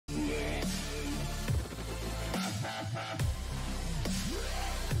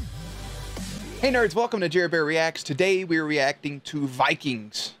Hey nerds, welcome to Jerry Bear Reacts. Today we're reacting to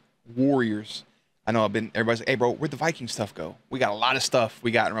Vikings Warriors. I know everybody's like, hey bro, where'd the Viking stuff go? We got a lot of stuff we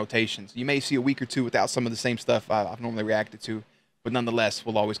got in rotations. You may see a week or two without some of the same stuff I've normally reacted to, but nonetheless,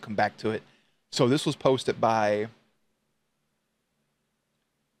 we'll always come back to it. So this was posted by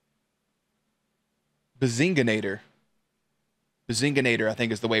Bazinganator. Bazinganator, I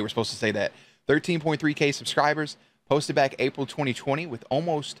think is the way we're supposed to say that. 13.3K subscribers, posted back April 2020 with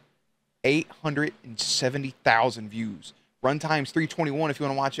almost 870,000 views. Runtime's 321 if you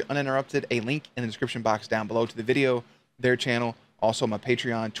want to watch it uninterrupted. A link in the description box down below to the video, their channel, also my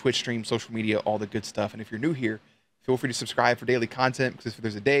Patreon, Twitch stream, social media, all the good stuff. And if you're new here, feel free to subscribe for daily content because if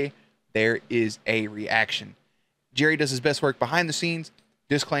there's a day, there is a reaction. Jerry does his best work behind the scenes.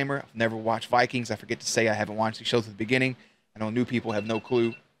 Disclaimer, I've never watched Vikings. I forget to say I haven't watched these shows at the beginning. I know new people have no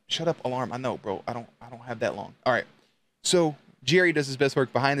clue. Shut up, alarm. I know, bro. I don't have that long. All right. So Jerry does his best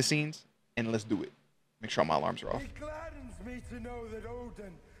work behind the scenes. And let's do it. Make sure all my alarms are off. It gladdens me to know that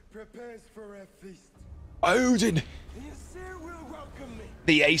Odin prepares for a feast. Odin! The Aesir will welcome me.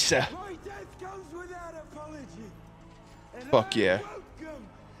 The Acer. My death comes without apology. And Fuck yeah. welcome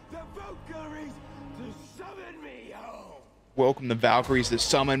the Valkyries to summon me home. Welcome the Valkyries that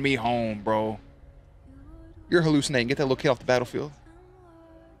summon me home, bro. You're hallucinating. Get that little kid off the battlefield.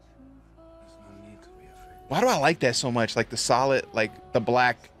 There's no need to be afraid. Why do I like that so much? Like the solid, like the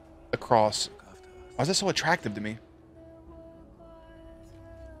black across. Why is that so attractive to me?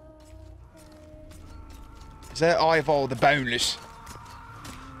 Is that I evolve the boneless?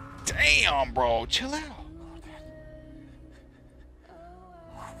 Damn, bro, chill out.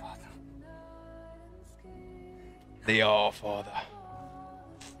 The All-Father. I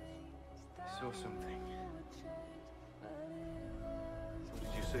saw something. What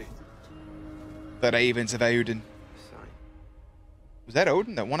did you see? The Ravens of Odin. Sign. Was that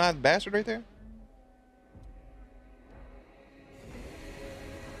Odin? That one-eyed bastard right there?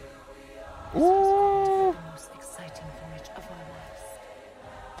 Ooh! Most exciting voyage of our lives.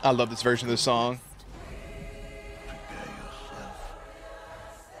 I love this version of the song. Prepare yourself.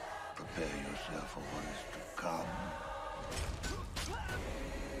 Prepare yourself for what is to come.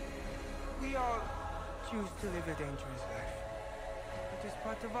 We all choose to live a dangerous life. It is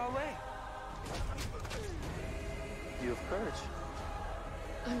part of our way. You have courage.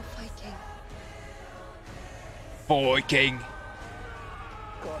 I'm Viking. Viking.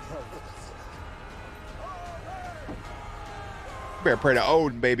 God help us. Better pray to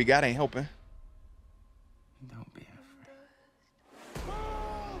Odin, baby. God ain't helping. Don't be afraid.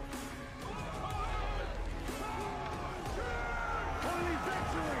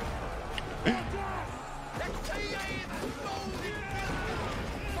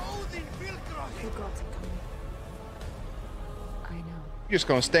 You got it coming. I know. You're just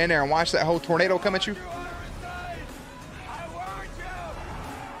gonna stand there and watch that whole tornado come at you? It's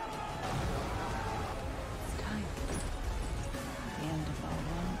time. The end of our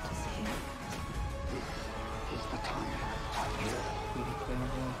world is here. This is the time to kill. We declare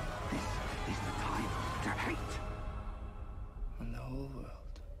war This is the time to hate. on the whole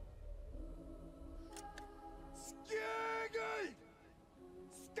world. Skegel!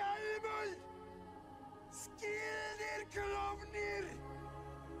 Skalmel! Skildir klovnir!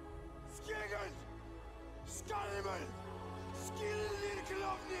 Skegel! Skalmel! Skildir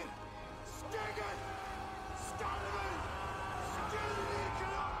klovnir! Skegel! Skalmel! Skildir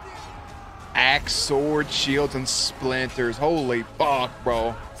klovnir! Axe, sword, shields, and splinters. Holy fuck,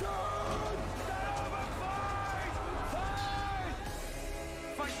 bro.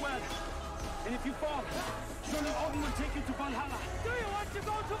 Fight well, and if you fall, surely Odin will take you to Valhalla. Do you want to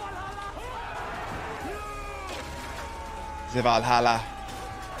go to Valhalla? The Valhalla.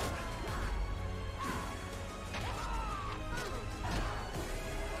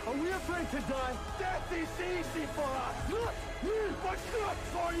 Are we afraid to die? Death is easy for us, but not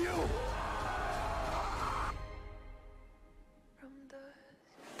for you. From the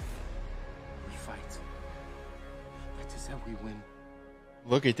We fight. That is how we win.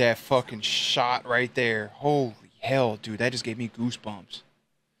 Look at that fucking shot right there. Holy hell, dude. That just gave me goosebumps.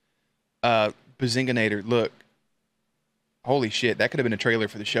 Bazinganator, look. Holy shit. That could have been a trailer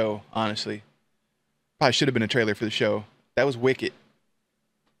for the show, honestly. Probably should have been a trailer for the show. That was wicked.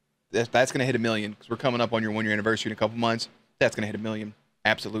 That's going to hit 1 million because we're coming up on your 1-year anniversary in a couple months. That's going to hit 1 million.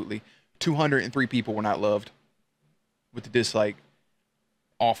 Absolutely. 203 people were not loved with the dislike.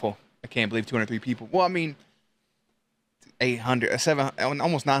 Awful. I can't believe 203 people. Well, I mean, 800, 700,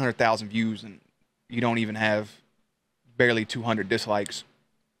 almost 900,000 views, and you don't even have barely 200 dislikes.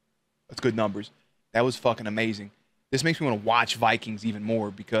 That's good numbers. That was fucking amazing. This makes me want to watch Vikings even more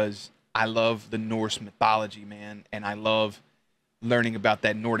because I love the Norse mythology, man, and I love learning about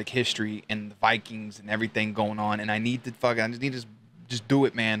that Nordic history and the Vikings and everything going on. And I need to I just need to just do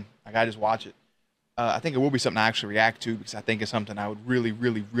it, man. I gotta just watch it. I think it will be something I actually react to because I think it's something I would really,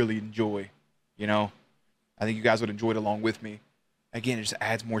 really, really enjoy. You know, I think you guys would enjoy it along with me. Again, it just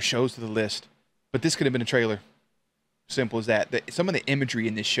adds more shows to the list. But this could have been a trailer. Simple as that. Some of the imagery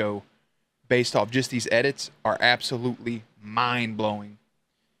in this show, based off just these edits, are absolutely mind-blowing.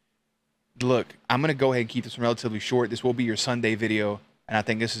 Look, I'm going to go ahead and keep this one relatively short. This will be your Sunday video, and I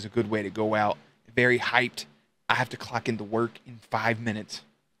think this is a good way to go out. Very hyped. I have to clock into work in 5 minutes,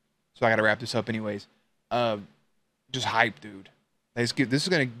 so I got to wrap this up anyways. Just hyped, dude. This is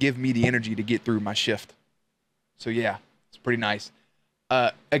going to give me the energy to get through my shift. So, yeah, it's pretty nice.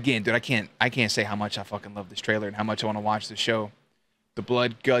 Again, dude, I can't say how much I fucking love this trailer and how much I want to watch the show. The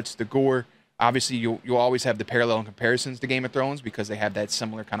blood, guts, the gore. Obviously, you'll always have the parallel and comparisons to Game of Thrones because they have that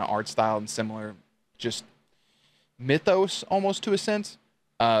similar kind of art style and similar just mythos almost to a sense.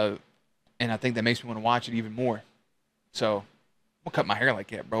 And I think that makes me want to watch it even more. So I'm gonna cut my hair like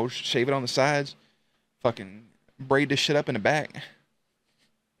that, bro. Shave it on the sides. Fucking braid this shit up in the back.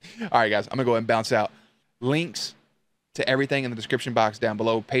 All right, guys, I'm gonna go ahead and bounce out. Links to everything in the description box down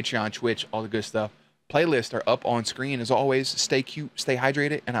below. Patreon, Twitch, all the good stuff. Playlists are up on screen. As always, stay cute, stay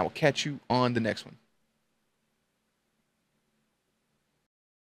hydrated, and I will catch you on the next one.